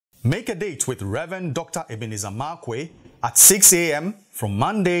Make a date with Reverend Dr. Ebenezer Markwei at 6 a.m. from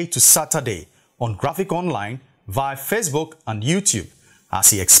Monday to Saturday on Graphic Online via Facebook and YouTube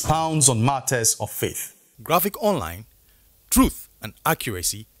as he expounds on matters of faith. Graphic Online, truth and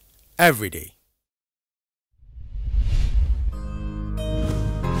accuracy every day.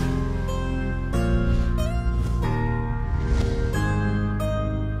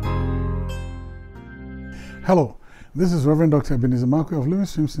 Hello, this is Reverend Dr. Ebenezer Markwei of Living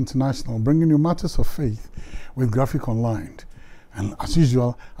Streams International, bringing you matters of faith with Graphic Online. And as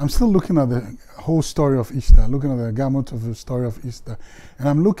usual, I'm still looking at the whole story of Easter, looking at the gamut of the story of Easter. And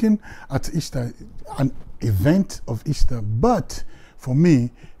I'm looking at Easter, an event of Easter, but for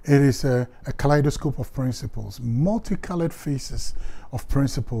me, it is a kaleidoscope of principles, multicolored faces of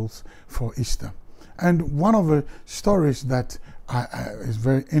principles for Easter. And one of the stories that is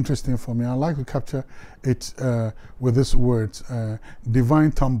very interesting for me, I like to capture it with these words,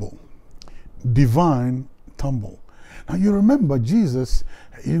 divine tumble. Divine tumble. Now you remember Jesus,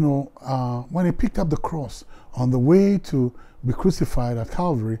 when he picked up the cross on the way to be crucified at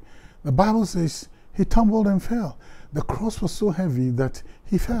Calvary, the Bible says he tumbled and fell. The cross was so heavy that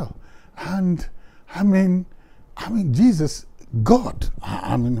he fell. And I mean Jesus, God,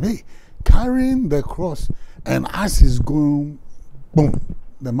 hey, carrying the cross, and as he's going, boom,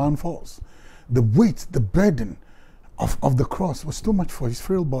 the man falls. The weight, the burden of the cross was too much for his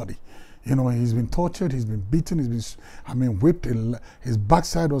frail body. He's been tortured, he's been beaten, he's been, whipped, his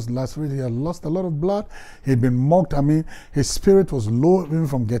backside was lacerated, he had lost a lot of blood, he'd been mocked, his spirit was low, even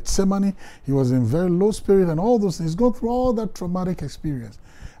from Gethsemane, he was in very low spirit and all those things. He's gone through all that traumatic experience.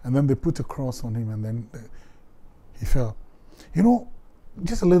 And then they put a cross on him and then he fell.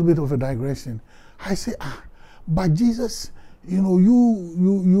 Just a little bit of a digression. I say, but Jesus,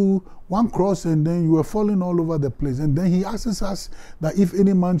 you one cross and then you were falling all over the place. And then he asks us that if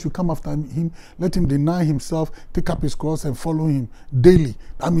any man should come after him, let him deny himself, take up his cross and follow him daily.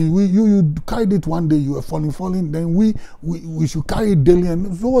 You carried it one day, you were falling, then we should carry it daily,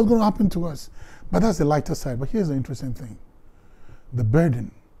 and so what's going to happen to us? But that's the lighter side. But here's the interesting thing. The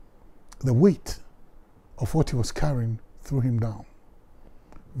burden, the weight of what he was carrying threw him down.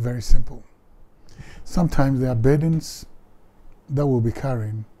 Very simple. Sometimes there are burdens that we'll be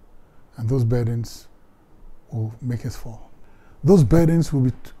carrying, and those burdens will make us fall. Those burdens will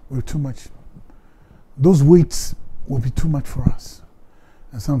be too much. Those weights will be too much for us.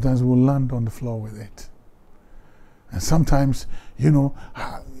 And sometimes we'll land on the floor with it. And sometimes,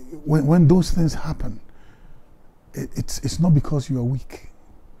 when those things happen, it's not because you are weak.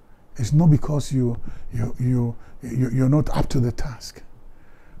 It's not because you're not up to the task.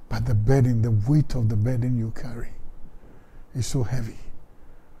 But the burden, the weight of the burden you carry is so heavy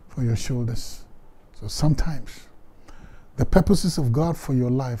for your shoulders. So sometimes the purposes of God for your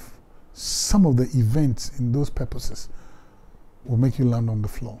life, some of the events in those purposes will make you land on the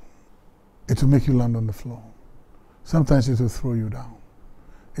floor. It will make you land on the floor. Sometimes it will throw you down.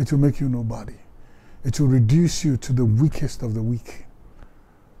 It will make you nobody. It will reduce you to the weakest of the weak.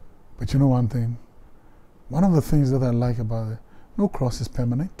 But you know one thing? One of the things that I like about it, no cross is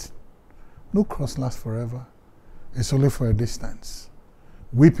permanent. No cross lasts forever. It's only for a distance.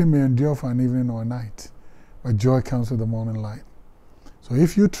 Weeping may endure for an evening or a night, but joy comes with the morning light. So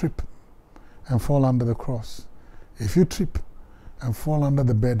if you trip and fall under the cross, if you trip and fall under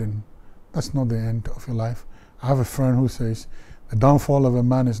the burden, that's not the end of your life. I have a friend who says, the downfall of a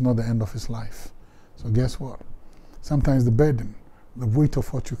man is not the end of his life. So guess what? Sometimes the burden, the weight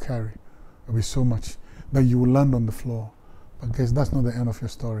of what you carry will be so much that you will land on the floor. But guess that's not the end of your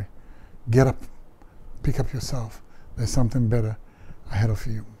story. Get up, pick up yourself. There's something better ahead of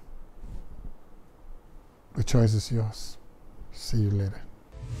you. The choice is yours. See you later.